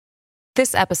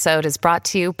This episode is brought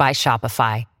to you by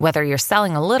Shopify. Whether you're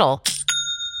selling a little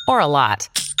or a lot,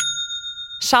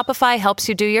 Shopify helps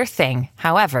you do your thing,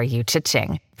 however you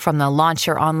cha-ching. From the launch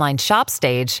your online shop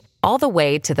stage, all the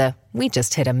way to the we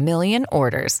just hit 1 million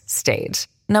orders stage.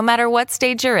 No matter what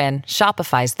stage you're in,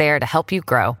 Shopify's there to help you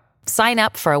grow. Sign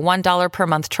up for a $1 per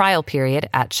month trial period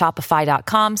at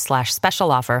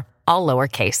shopify.com/special offer, all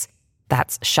lowercase.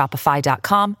 That's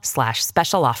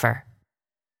shopify.com/special offer.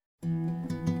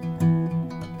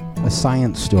 A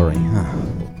science story, huh?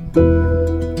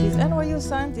 These NYU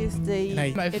scientists,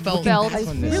 I felt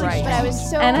right. I was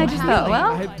so And I just thought,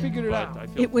 well, I had figured it out.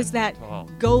 It was that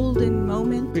golden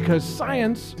moment. Because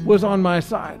science was on my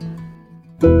side.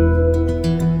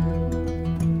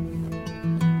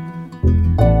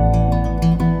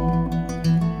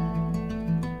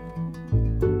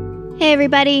 Hey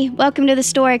everybody, welcome to the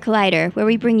Story Collider, where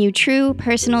we bring you true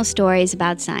personal stories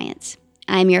about science.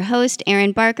 I'm your host,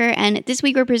 Erin Barker, and this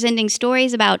week we're presenting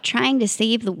stories about trying to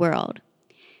save the world.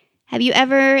 Have you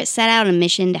ever set out on a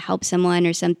mission to help someone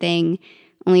or something,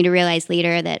 only to realize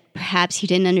later that perhaps you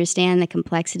didn't understand the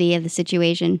complexity of the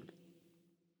situation?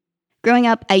 Growing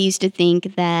up, I used to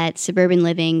think that suburban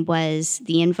living was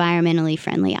the environmentally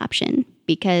friendly option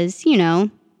because,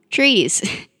 trees.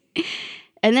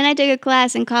 And then I took a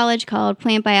class in college called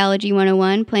Plant Biology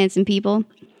 101, Plants and People.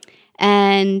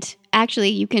 And actually,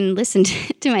 you can listen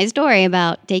to my story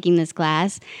about taking this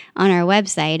class on our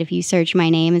website if you search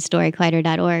my name at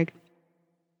storycollider.org.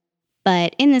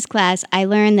 But in this class, I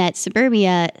learned that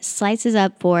suburbia slices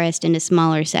up forest into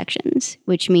smaller sections,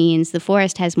 which means the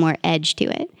forest has more edge to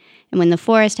it. And when the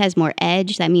forest has more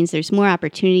edge, that means there's more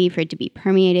opportunity for it to be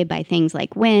permeated by things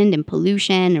like wind and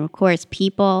pollution and, of course,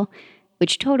 people,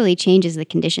 which totally changes the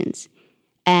conditions.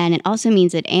 And it also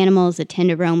means that animals that tend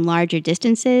to roam larger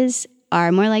distances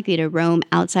are more likely to roam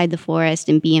outside the forest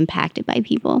and be impacted by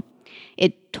people.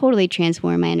 It totally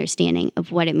transformed my understanding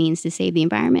of what it means to save the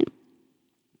environment.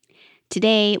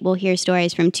 Today, we'll hear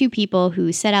stories from two people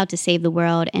who set out to save the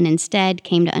world and instead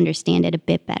came to understand it a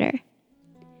bit better.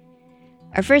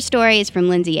 Our first story is from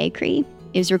Lindsay Acree.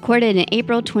 It was recorded in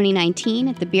April 2019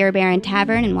 at the Beer Baron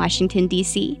Tavern in Washington,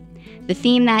 D.C. The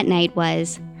theme that night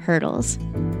was hurdles.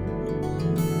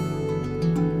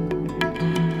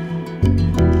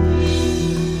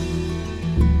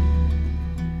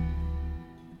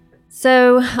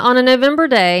 So on a November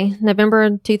day,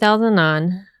 November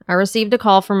 2009, I received a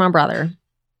call from my brother.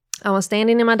 I was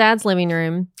standing in my dad's living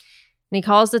room, and he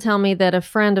calls to tell me that a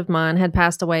friend of mine had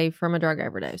passed away from a drug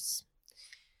overdose.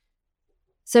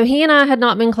 So he and I had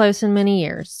not been close in many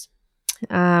years.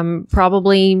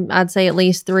 Probably, I'd say at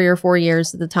least 3 or 4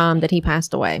 years at the time that he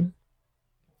passed away.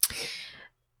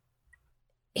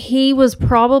 He was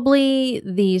probably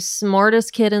the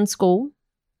smartest kid in school.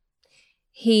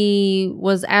 He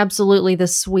was absolutely the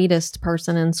sweetest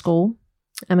person in school.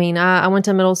 I mean, I went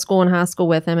to middle school and high school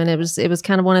with him, and it was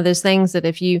kind of one of those things that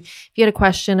if you had a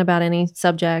question about any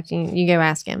subject, you go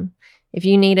ask him. If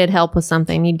you needed help with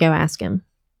something, you'd go ask him.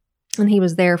 And he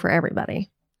was there for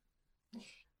everybody.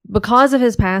 Because of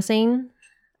his passing,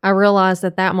 I realized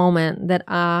at that moment that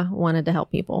I wanted to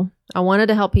help people. I wanted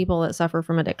to help people that suffer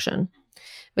from addiction.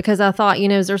 Because I thought,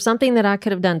 is there something that I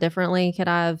could have done differently? Could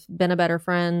I have been a better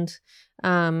friend? Could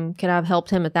I have helped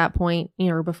him at that point,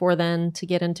 or before then to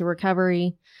get into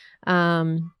recovery? But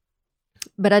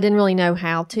I didn't really know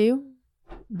how to.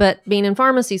 But being in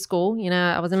pharmacy school,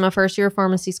 I was in my first year of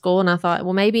pharmacy school, and I thought,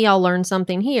 well, maybe I'll learn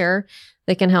something here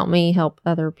that can help me help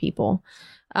other people.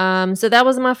 So that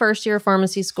was my first year of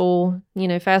pharmacy school.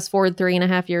 Fast forward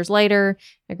 3.5 years later,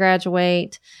 I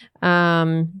graduate.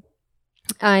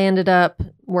 I ended up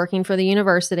working for the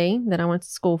university that I went to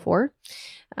school for.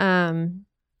 And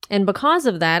because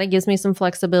of that, it gives me some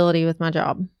flexibility with my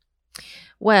job.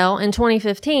 Well, in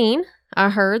 2015, I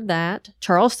heard that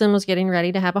Charleston was getting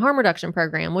ready to have a harm reduction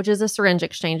program, which is a syringe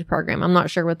exchange program. I'm not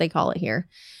sure what they call it here.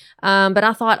 But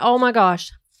I thought, oh my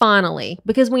gosh, finally,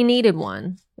 because we needed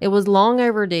one. It was long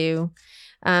overdue.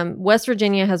 West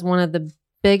Virginia has one of the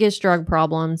biggest drug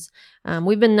problems.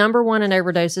 We've been number one in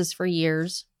overdoses for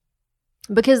years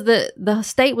because the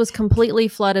state was completely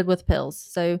flooded with pills.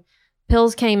 So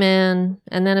pills came in,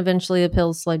 and then eventually the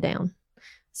pills slowed down.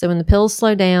 So when the pills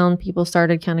slowed down, people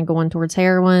started kind of going towards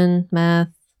heroin, meth,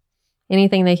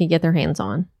 anything they could get their hands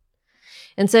on.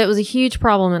 And so it was a huge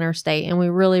problem in our state, and we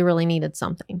really, really needed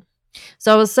something.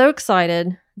 So I was so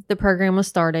excited the program was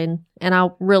started, and I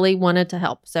really wanted to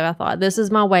help. So I thought, this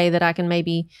is my way that I can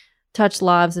maybe touch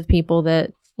lives of people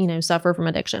that, suffer from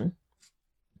addiction.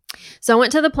 So I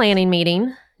went to the planning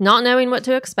meeting, not knowing what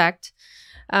to expect.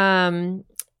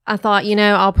 I thought,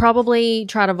 I'll probably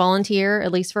try to volunteer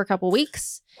at least for a couple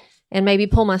weeks and maybe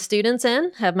pull my students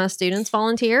in, have my students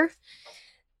volunteer,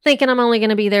 thinking I'm only going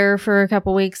to be there for a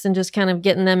couple weeks and just kind of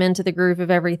getting them into the groove of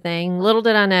everything. Little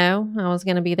did I know I was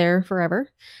going to be there forever.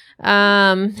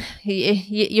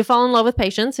 You fall in love with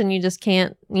patients and you just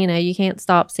can't, you can't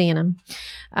stop seeing them.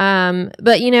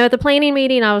 But at the planning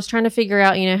meeting, I was trying to figure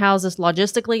out, how is this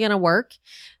logistically going to work?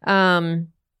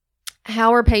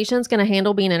 How are patients going to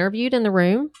handle being interviewed in the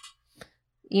room?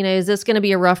 Is this going to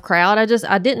be a rough crowd?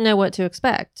 I didn't know what to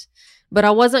expect, but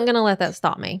I wasn't going to let that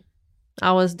stop me.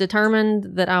 I was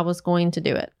determined that I was going to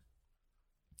do it.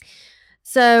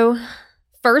 So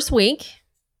first week,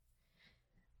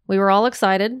 we were all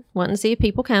excited, wanting to see if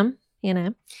people come,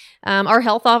 Our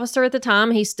health officer at the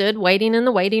time, he stood waiting in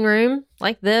the waiting room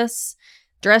like this,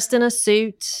 dressed in a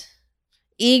suit,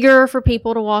 eager for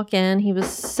people to walk in. He was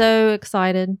so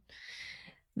excited.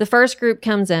 The first group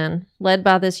comes in, led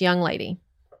by this young lady.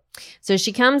 So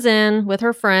she comes in with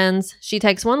her friends. She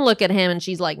takes one look at him and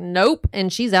she's like, nope.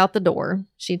 And she's out the door.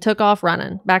 She took off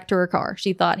running back to her car.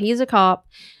 She thought, he's a cop.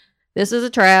 This is a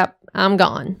trap. I'm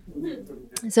gone.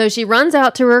 So she runs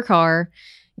out to her car,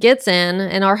 gets in,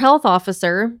 and our health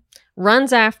officer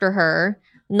runs after her,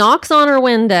 knocks on her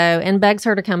window, and begs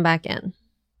her to come back in.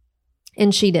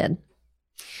 And she did.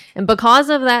 And because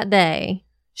of that day,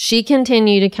 she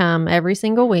continued to come every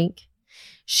single week.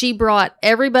 She brought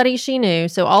everybody she knew,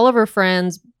 so all of her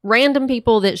friends, random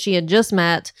people that she had just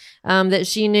met, that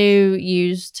she knew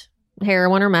used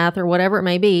heroin or meth or whatever it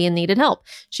may be and needed help.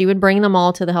 She would bring them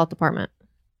all to the health department.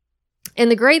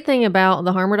 And the great thing about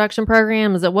the harm reduction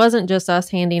program is it wasn't just us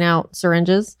handing out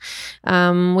syringes.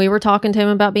 We were talking to them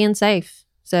about being safe.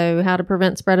 So how to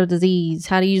prevent spread of disease,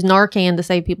 how to use Narcan to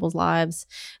save people's lives.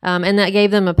 And that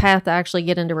gave them a path to actually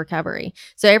get into recovery.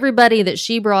 So everybody that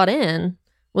she brought in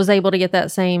was able to get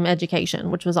that same education,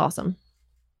 which was awesome.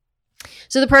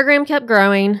 So the program kept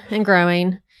growing and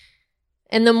growing.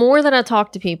 And the more that I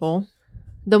talked to people,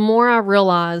 the more I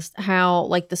realized how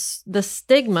the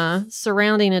stigma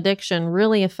surrounding addiction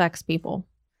really affects people.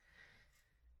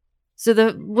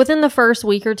 So within the first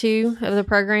week or two of the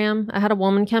program, I had a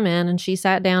woman come in and she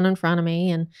sat down in front of me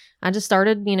and I just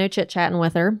started, chit-chatting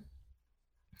with her.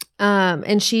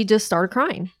 And she just started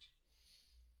crying.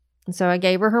 And so I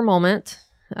gave her her moment,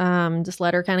 just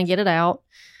let her kind of get it out.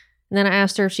 And then I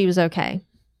asked her if she was okay.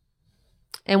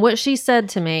 And what she said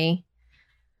to me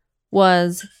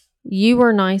was, "You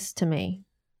were nice to me.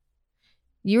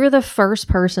 You were the first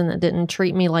person that didn't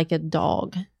treat me like a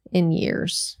dog in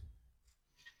years."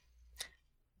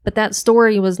 But that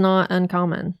story was not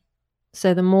uncommon.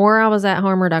 So the more I was at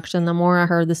harm reduction, the more I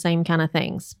heard the same kind of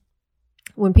things.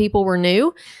 When people were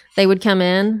new, they would come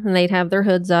in and they'd have their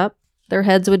hoods up. Their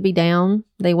heads would be down.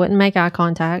 They wouldn't make eye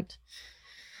contact.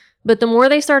 But the more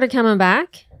they started coming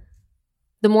back,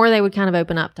 the more they would kind of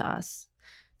open up to us.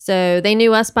 So they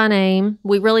knew us by name.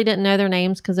 We really didn't know their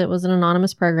names because it was an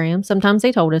anonymous program. Sometimes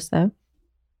they told us, though.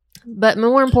 But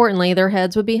more importantly, their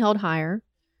heads would be held higher.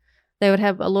 They would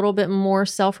have a little bit more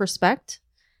self-respect.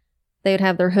 They would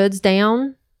have their hoods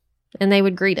down, and they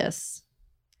would greet us.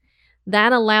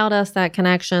 That allowed us that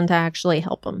connection to actually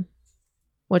help them,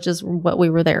 which is what we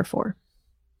were there for.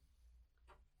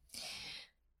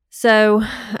 So,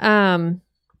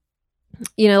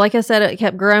 like I said, it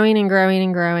kept growing and growing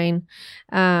and growing.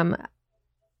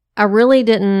 I really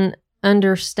didn't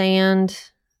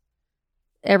understand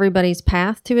everybody's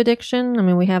path to addiction. I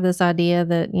mean, we have this idea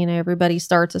that, everybody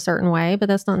starts a certain way, but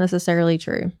that's not necessarily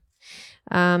true.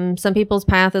 Some people's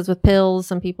path is with pills.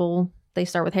 Some people, they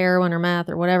start with heroin or meth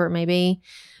or whatever it may be.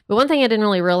 But one thing I didn't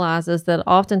really realize is that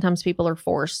oftentimes people are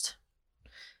forced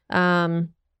at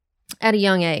a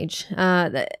young age.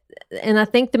 And I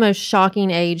think the most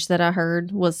shocking age that I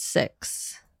heard was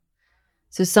 6.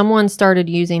 So someone started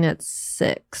using at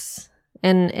 6.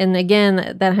 And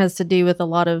again, that has to do with a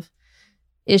lot of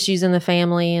issues in the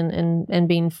family and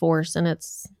being forced. And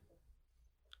it's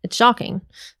shocking.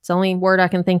 It's the only word I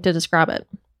can think to describe it.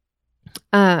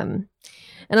 And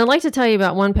I'd like to tell you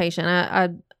about one patient.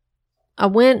 I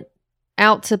went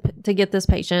out to get this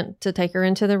patient, to take her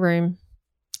into the room.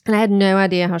 And I had no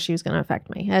idea how she was going to affect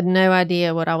me. I had no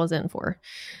idea what I was in for.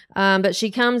 But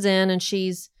she comes in and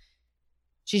she's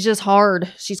just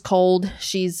hard. She's cold.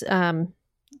 She's,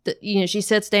 she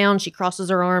sits down, she crosses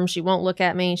her arms. She won't look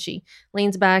at me. She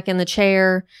leans back in the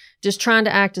chair, just trying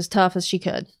to act as tough as she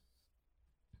could.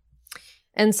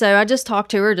 And so I just talked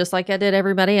to her just like I did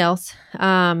everybody else.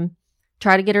 Try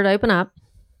to get her to open up.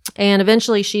 And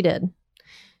eventually she did.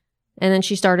 And then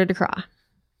she started to cry.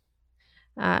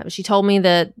 She told me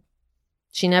that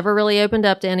she never really opened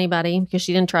up to anybody because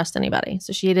she didn't trust anybody.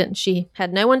 So she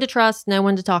had no one to trust, no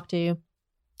one to talk to.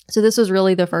 So this was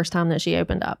really the first time that she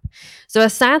opened up. So I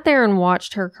sat there and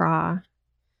watched her cry,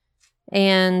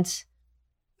 and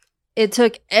it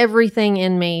took everything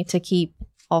in me to keep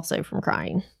also from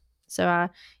crying. So I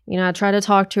tried to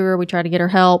talk to her. We tried to get her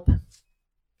help.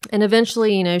 And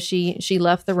eventually, she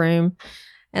left the room,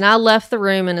 and I left the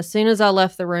room. And as soon as I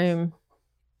left the room,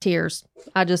 tears,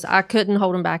 I couldn't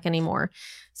hold them back anymore.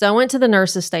 So I went to the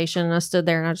nurse's station, and I stood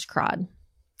there and I just cried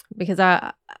because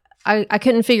I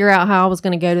couldn't figure out how I was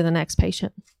going to go to the next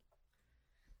patient.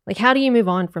 Like, how do you move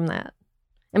on from that?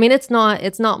 I mean, it's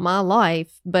not my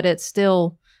life, but it's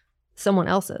still someone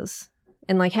else's.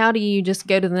 And like, how do you just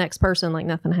go to the next person like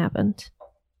nothing happened?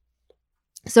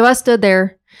 So I stood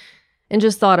there and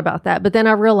just thought about that. But then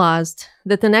I realized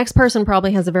that the next person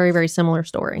probably has a very, very similar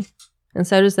story. And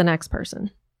so does the next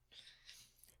person.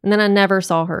 And then I never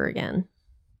saw her again.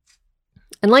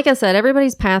 And like I said,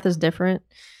 everybody's path is different.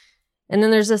 And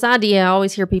then there's this idea, I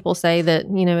always hear people say that,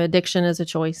 addiction is a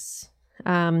choice.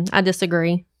 I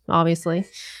disagree, obviously.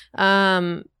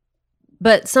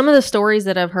 But some of the stories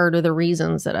that I've heard are the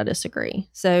reasons that I disagree.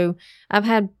 So I've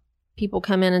had people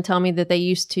come in and tell me that they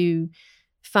used to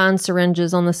find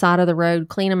syringes on the side of the road,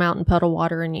 clean them out in puddle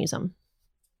water and use them.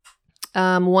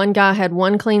 One guy had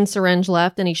one clean syringe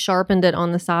left, and he sharpened it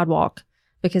on the sidewalk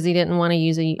because he didn't want to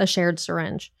use a shared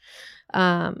syringe.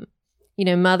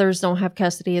 Mothers don't have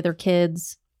custody of their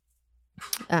kids,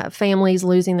 families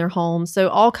losing their homes. So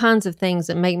all kinds of things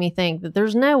that make me think that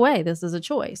there's no way this is a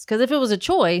choice. Because if it was a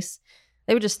choice,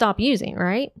 they would just stop using,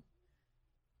 right?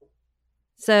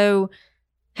 So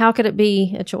how could it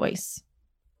be a choice?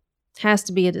 It has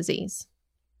to be a disease.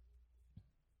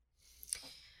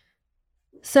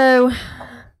 So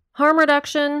harm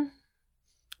reduction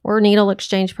or needle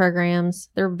exchange programs,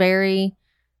 they're very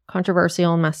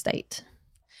controversial in my state.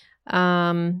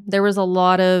 There was a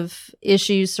lot of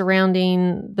issues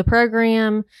surrounding the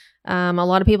program. A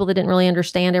lot of people that didn't really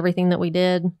understand everything that we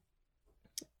did,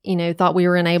 thought we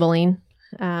were enabling.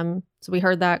 So we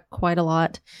heard that quite a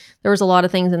lot. There was a lot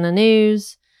of things in the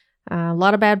news, a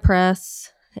lot of bad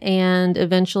press, and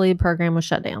eventually the program was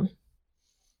shut down.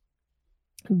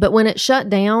 But when it shut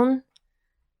down,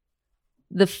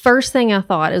 the first thing I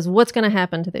thought is, what's going to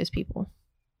happen to those people?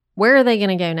 Where are they going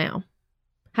to go now?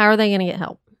 How are they going to get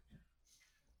help?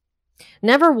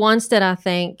 Never once did I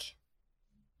think,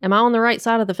 am I on the right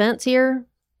side of the fence here?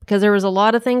 Because there was a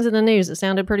lot of things in the news that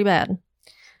sounded pretty bad.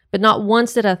 But not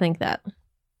once did I think that.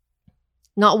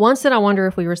 Not once did I wonder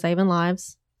if we were saving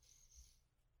lives.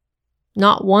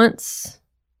 Not once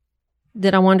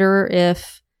did I wonder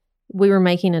if we were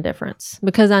making a difference,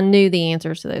 because I knew the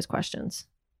answers to those questions.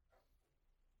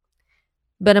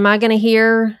 But am I going to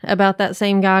hear about that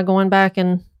same guy going back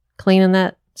and cleaning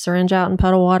that syringe out in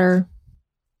puddle water?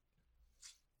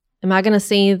 Am I going to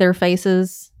see their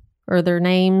faces or their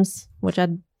names, which I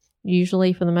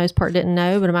usually, for the most part, didn't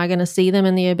know, but am I going to see them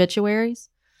in the obituaries?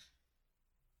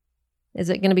 Is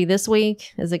it going to be this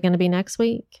week? Is it going to be next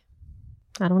week?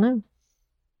 I don't know.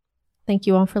 Thank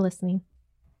you all for listening.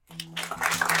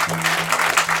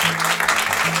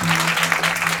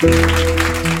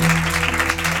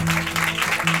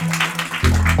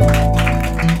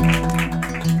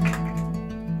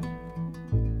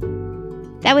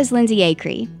 That was Lindsay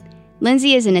Acree.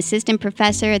 Lindsay is an assistant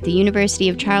professor at the University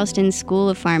of Charleston School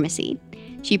of Pharmacy.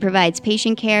 She provides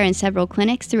patient care in several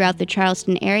clinics throughout the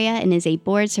Charleston area and is a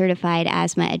board-certified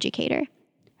asthma educator.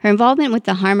 Her involvement with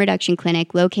the Harm Reduction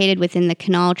Clinic located within the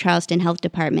Kanawha Charleston Health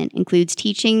Department includes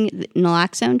teaching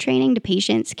naloxone training to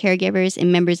patients, caregivers,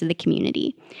 and members of the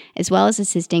community, as well as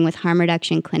assisting with harm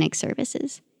reduction clinic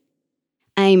services.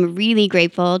 I'm really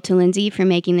grateful to Lindsay for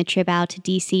making the trip out to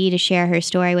D.C. to share her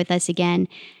story with us again.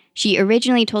 She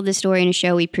originally told the story in a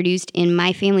show we produced in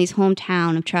my family's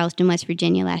hometown of Charleston, West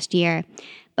Virginia last year,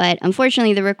 but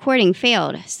unfortunately the recording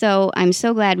failed, so I'm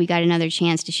so glad we got another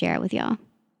chance to share it with y'all.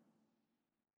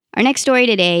 Our next story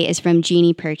today is from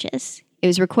Jeannie Purchase. It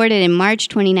was recorded in March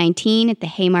 2019 at the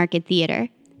Haymarket Theater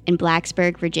in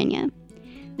Blacksburg, Virginia.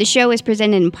 The show was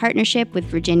presented in partnership with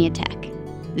Virginia Tech.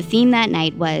 The theme that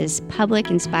night was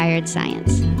Public-Inspired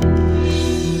Science.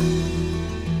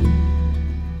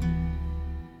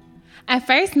 I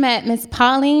first met Ms.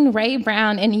 Pauline Ray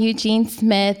Brown and Eugene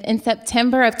Smith in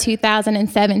September of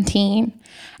 2017.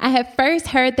 I had first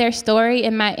heard their story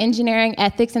in my engineering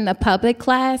ethics in the public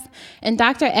class, and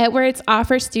Dr. Edwards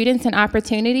offered students an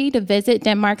opportunity to visit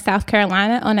Denmark, South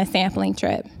Carolina on a sampling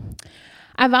trip.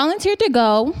 I volunteered to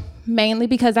go, mainly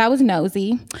because I was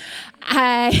nosy.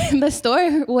 The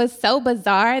story was so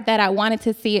bizarre that I wanted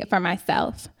to see it for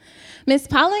myself. Miss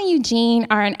Paula and Eugene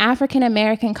are an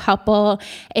African-American couple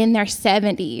in their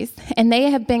 70s, and they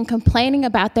have been complaining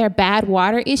about their bad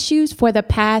water issues for the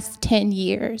past 10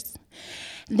 years.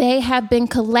 They have been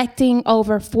collecting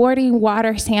over 40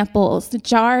 water samples,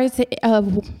 jars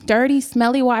of dirty,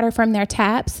 smelly water from their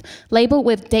taps, labeled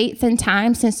with dates and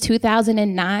times since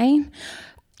 2009,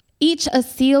 each a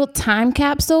sealed time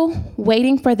capsule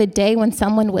waiting for the day when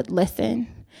someone would listen.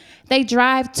 They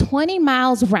drive 20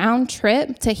 miles round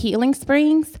trip to Healing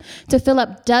Springs to fill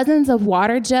up dozens of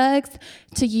water jugs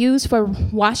to use for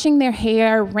washing their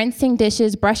hair, rinsing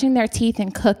dishes, brushing their teeth,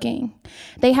 and cooking.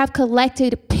 They have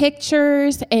collected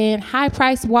pictures and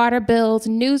high-priced water bills,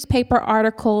 newspaper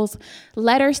articles,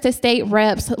 letters to state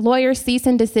reps, lawyers' cease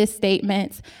and desist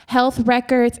statements, health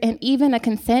records, and even a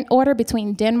consent order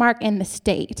between Denmark and the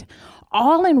state.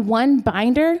 All in one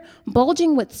binder,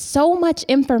 bulging with so much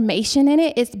information in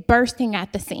it, it's bursting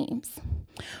at the seams.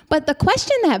 But the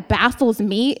question that baffles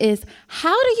me is,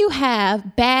 how do you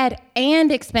have bad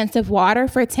and expensive water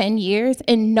for 10 years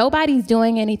and nobody's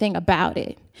doing anything about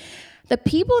it? The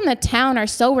people in the town are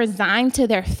so resigned to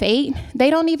their fate, they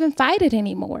don't even fight it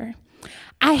anymore.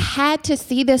 I had to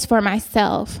see this for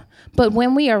myself, but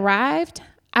when we arrived,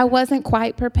 I wasn't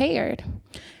quite prepared.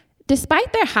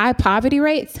 Despite their high poverty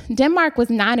rates, Denmark was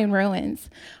not in ruins.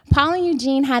 Paul and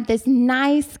Eugene had this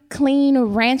nice, clean,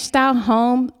 ranch-style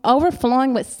home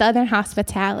overflowing with Southern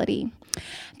hospitality.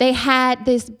 They had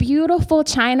this beautiful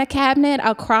china cabinet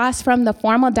across from the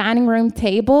formal dining room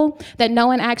table that no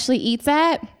one actually eats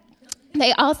at.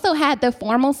 They also had the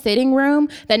formal sitting room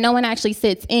that no one actually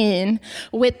sits in,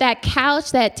 with that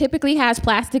couch that typically has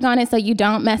plastic on it so you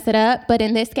don't mess it up, but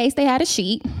in this case, they had a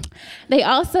sheet. They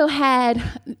also had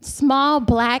small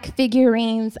black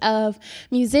figurines of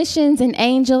musicians and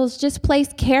angels just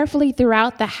placed carefully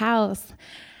throughout the house.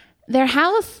 Their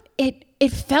house, it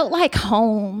felt like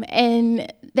home,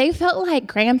 and they felt like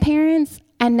grandparents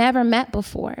I never met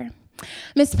before.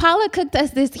 Miss Paula cooked us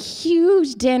this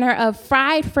huge dinner of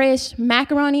fried fish,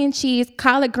 macaroni and cheese,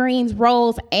 collard greens,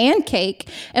 rolls, and cake.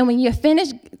 And when you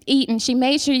finished eating, she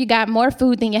made sure you got more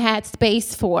food than you had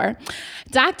space for.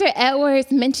 Dr.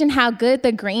 Edwards mentioned how good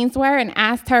the greens were and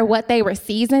asked her what they were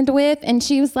seasoned with. And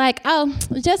she was like, oh,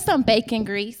 just some bacon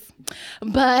grease.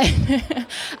 But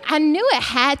I knew it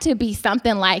had to be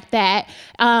something like that.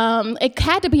 It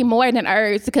had to be more than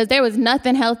herbs because there was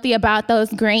nothing healthy about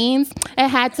those greens. It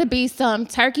had to be some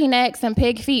turkey necks and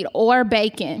pig feet or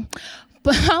bacon.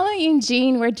 But Paula and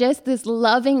Eugene were just this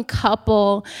loving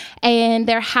couple, and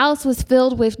their house was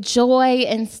filled with joy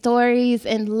and stories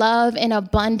and love and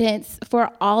abundance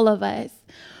for all of us.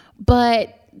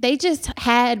 But they just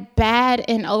had bad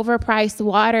and overpriced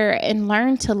water and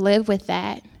learned to live with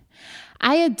that.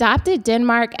 I adopted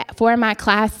Denmark for my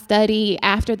class study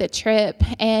after the trip,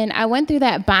 and I went through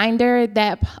that binder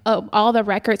of all the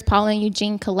records Paula and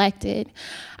Eugene collected.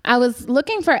 I was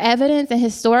looking for evidence and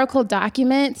historical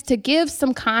documents to give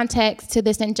some context to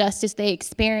this injustice they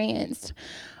experienced.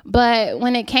 But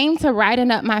when it came to writing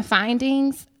up my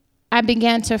findings, I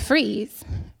began to freeze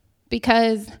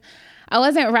because I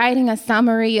wasn't writing a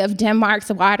summary of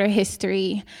Denmark's water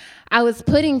history. I was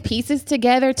putting pieces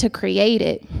together to create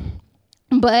it.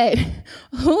 But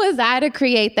who was I to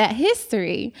create that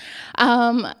history?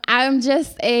 I'm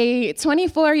just a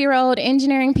 24-year-old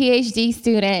engineering PhD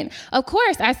student. Of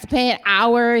course, I spent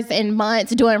hours and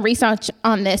months doing research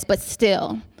on this, but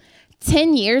still,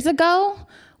 10 years ago,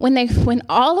 when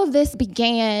all of this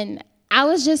began, I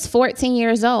was just 14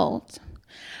 years old.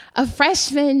 A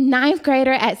freshman, ninth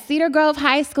grader at Cedar Grove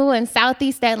High School in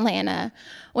Southeast Atlanta,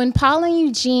 when Paul and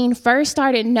Eugene first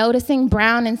started noticing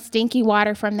brown and stinky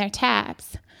water from their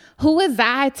taps. Who was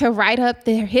I to write up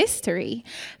their history?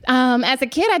 As a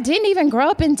kid, I didn't even grow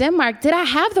up in Denmark. Did I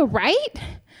have the right?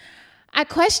 I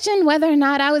questioned whether or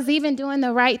not I was even doing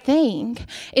the right thing.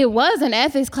 It was an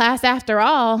ethics class after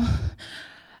all.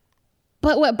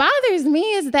 But what bothers me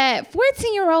is that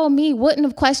 14-year-old me wouldn't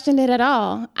have questioned it at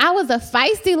all. I was a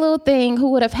feisty little thing who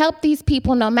would have helped these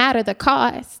people no matter the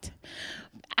cost.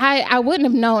 I wouldn't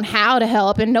have known how to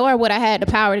help, and nor would I have the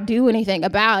power to do anything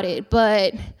about it.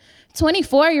 But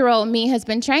 24-year-old me has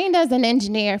been trained as an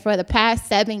engineer for the past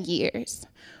 7 years,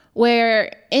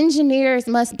 where engineers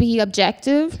must be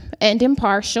objective and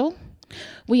impartial.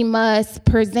 We must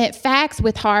present facts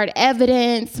with hard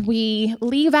evidence. We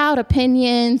leave out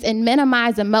opinions and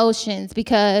minimize emotions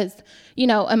because,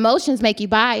 emotions make you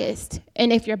biased.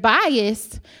 And if you're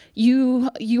biased,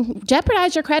 you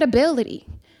jeopardize your credibility.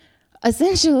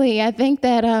 Essentially, I think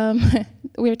that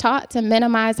we're taught to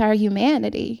minimize our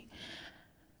humanity.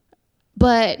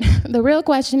 But the real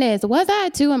question is, was I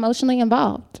too emotionally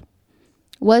involved?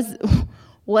 Was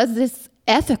was this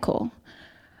ethical?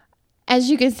 As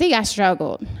you can see, I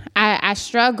struggled. I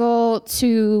struggled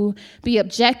to be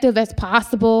objective as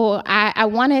possible. I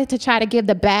wanted to try to give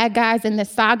the bad guys in the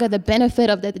saga the benefit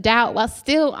of the doubt while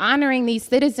still honoring these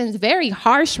citizens' very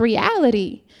harsh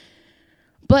reality.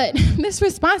 But this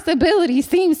responsibility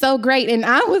seemed so great, and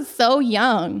I was so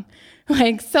young,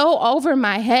 like so over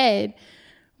my head.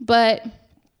 But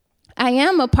I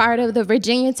am a part of the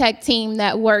Virginia Tech team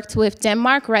that worked with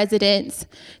Denmark residents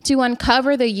to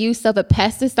uncover the use of a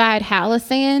pesticide,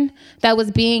 halosan, that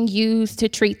was being used to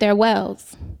treat their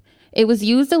wells. It was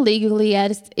used illegally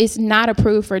as it's not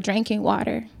approved for drinking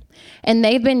water. And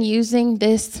they've been using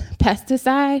this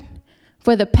pesticide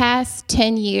for the past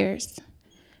 10 years.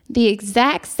 The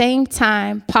exact same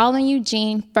time Paul and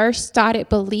Eugene first started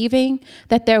believing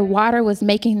that their water was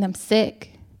making them sick.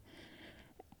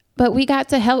 But we got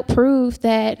to help prove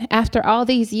that after all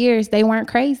these years, they weren't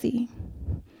crazy.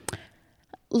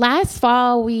 Last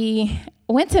fall, we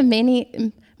went to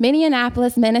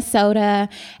Minneapolis, Minnesota,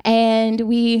 and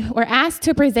we were asked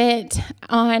to present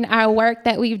on our work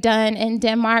that we've done in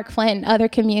Denmark, Flint, and other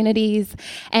communities.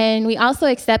 And we also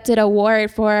accepted an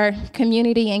award for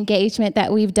community engagement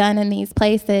that we've done in these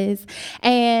places.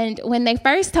 And when they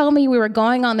first told me we were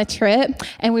going on the trip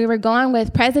and we were going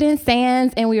with President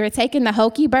Sands and we were taking the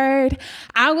Hokie Bird,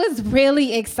 I was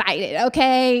really excited,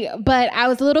 okay? But I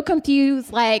was a little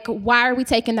confused, like, why are we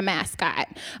taking the mascot?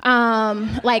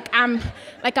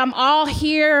 I'm all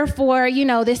here for,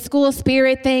 this school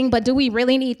spirit thing, but do we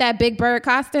really need that big bird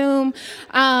costume?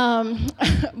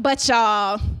 But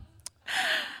y'all,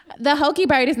 the Hokie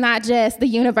Bird is not just the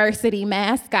university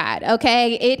mascot,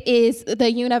 okay? It is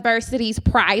the university's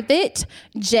private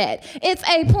jet. It's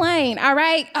a plane, all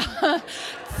right?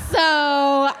 So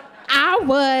I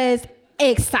was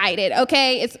excited,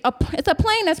 okay? It's a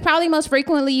plane that's probably most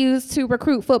frequently used to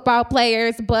recruit football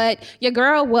players, but your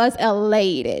girl was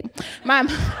elated.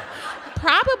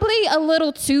 Probably a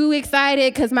little too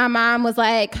excited because my mom was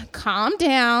like, calm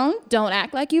down, don't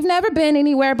act like you've never been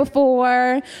anywhere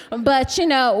before. But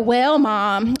well,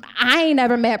 Mom, I ain't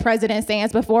never met President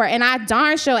Sands before, and I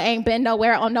darn sure ain't been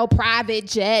nowhere on no private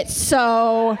jet,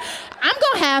 so I'm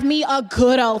gonna have me a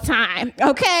good old time,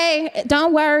 okay?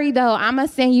 Don't worry though, I'm gonna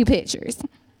send you pictures.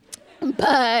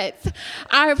 But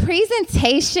our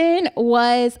presentation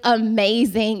was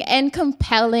amazing and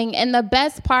compelling. And the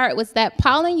best part was that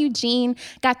Paul and Eugene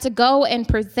got to go and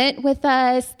present with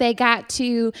us. They got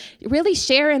to really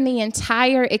share in the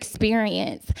entire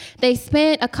experience. They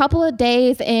spent a couple of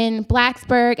days in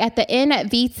Blacksburg at the Inn at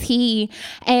VT,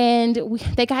 and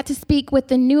they got to speak with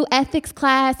the new ethics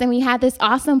class, and we had this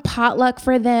awesome potluck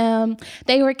for them.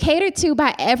 They were catered to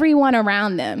by everyone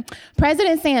around them.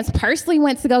 President Sands personally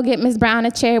went to go get Ms. Brown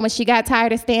a chair when she got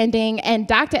tired of standing, and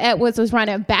Dr. Edwards was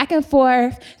running back and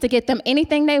forth to get them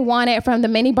anything they wanted from the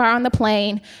mini bar on the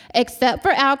plane, except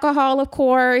for alcohol, of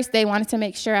course. They wanted to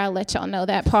make sure I let y'all know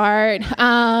that part.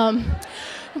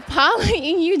 Paul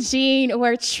and Eugene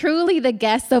were truly the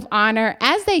guests of honor,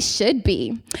 as they should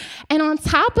be. And on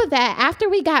top of that, after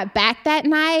we got back that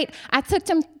night, I took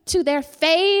them to their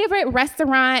favorite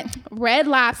restaurant, Red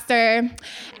Lobster,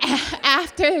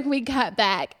 after we got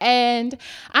back. And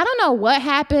I don't know what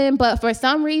happened, but for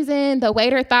some reason, the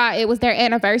waiter thought it was their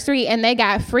anniversary and they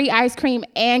got free ice cream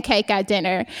and cake at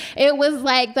dinner. It was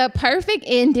like the perfect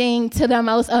ending to the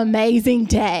most amazing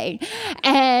day.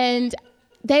 And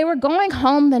they were going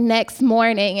home the next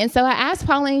morning. And so I asked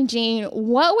Paul and Eugene,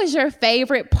 what was your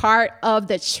favorite part of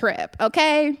the trip,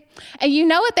 okay? And you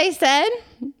know what they said?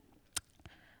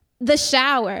 The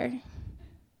shower.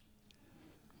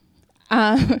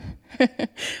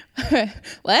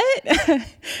 What?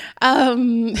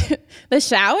 The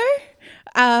shower?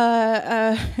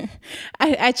 I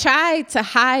tried to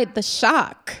hide the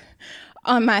shock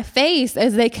on my face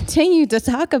as they continued to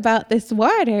talk about this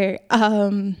water.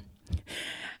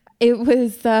 It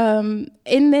was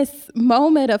in this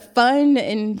moment of fun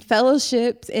and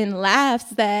fellowships and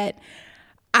laughs that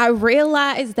I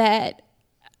realized that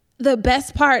the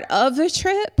best part of the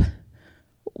trip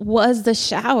was the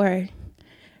shower.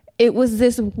 It was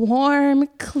this warm,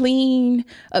 clean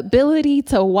ability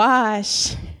to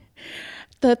wash,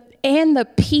 and the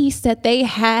peace that they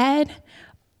had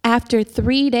after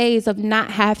 3 days of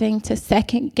not having to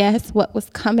second guess what was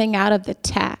coming out of the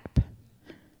tap.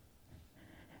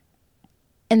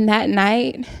 And that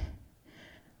night,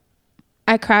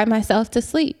 I cried myself to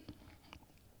sleep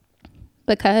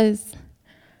because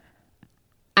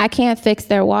I can't fix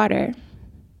their water.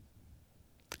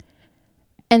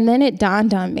 And then it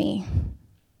dawned on me.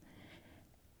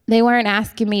 They weren't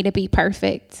asking me to be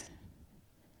perfect.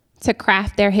 to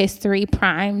craft their history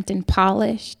primed and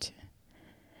polished.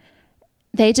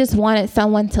 They just wanted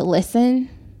someone to listen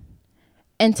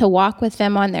and to walk with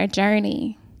them on their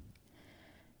journey,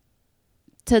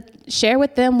 to share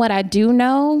with them what I do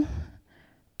know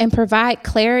and provide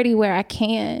clarity where I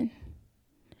can.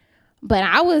 But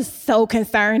I was so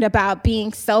concerned about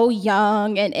being so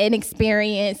young and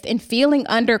inexperienced and feeling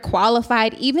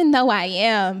underqualified, even though I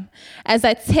am, as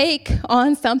I take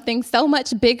on something so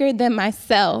much bigger than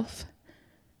myself.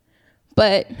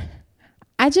 But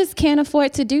I just can't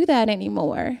afford to do that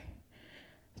anymore.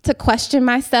 To question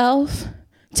myself,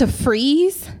 to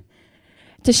freeze,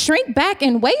 to shrink back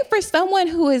and wait for someone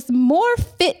who is more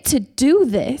fit to do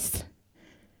this.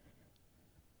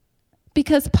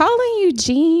 Because Paul and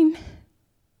Eugene,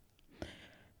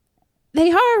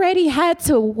 they already had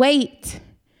to wait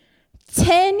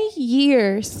 10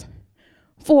 years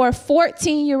for a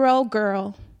 14-year-old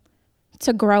girl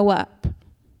to grow up.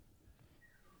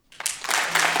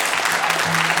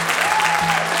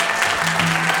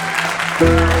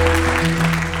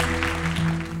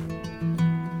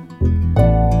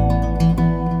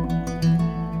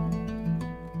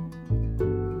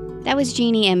 That was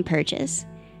Jeannie M. Purchase.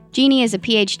 Jeannie is a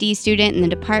PhD student in the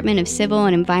Department of Civil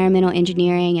and Environmental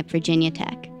Engineering at Virginia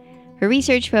Tech. Her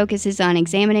research focuses on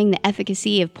examining the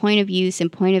efficacy of point-of-use and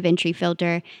point-of-entry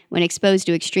filter when exposed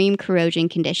to extreme corrosion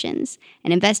conditions,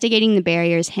 and investigating the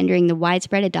barriers hindering the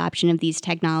widespread adoption of these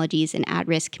technologies in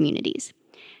at-risk communities.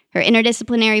 Her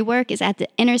interdisciplinary work is at the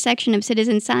intersection of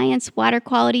citizen science, water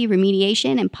quality,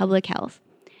 remediation, and public health.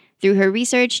 Through her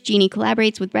research, Jeannie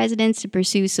collaborates with residents to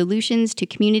pursue solutions to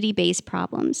community-based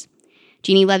problems.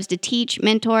 Jeannie loves to teach,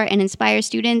 mentor, and inspire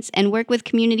students and work with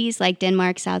communities like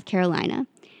Denmark, South Carolina.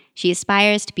 She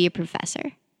aspires to be a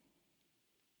professor.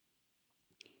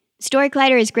 Story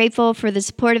Collider is grateful for the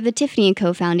support of the Tiffany &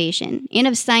 Co. Foundation and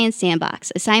of Science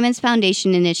Sandbox, a Simons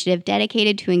Foundation initiative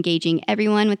dedicated to engaging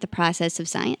everyone with the process of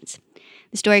science.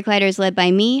 The Story Collider is led by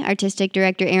me, Artistic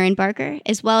Director Erin Barker,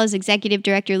 as well as Executive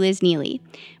Director Liz Neely,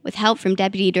 with help from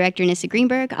Deputy Director Nissa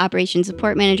Greenberg, Operations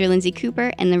Support Manager Lindsay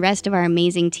Cooper, and the rest of our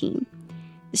amazing team.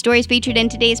 The stories featured in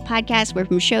today's podcast were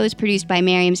from shows produced by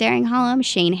Miriam Zaringholm,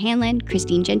 Shane Hanlon,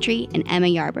 Christine Gentry, and Emma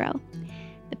Yarbrough.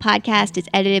 The podcast is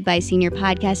edited by Senior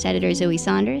Podcast Editor Zoe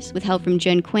Saunders, with help from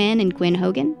Jen Quinn and Gwen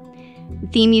Hogan. The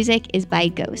theme music is by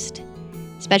Ghost.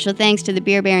 Special thanks to the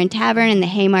Beer Baron Tavern and the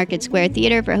Haymarket Square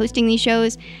Theater for hosting these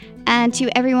shows, and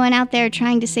to everyone out there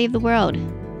trying to save the world.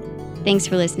 Thanks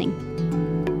for listening.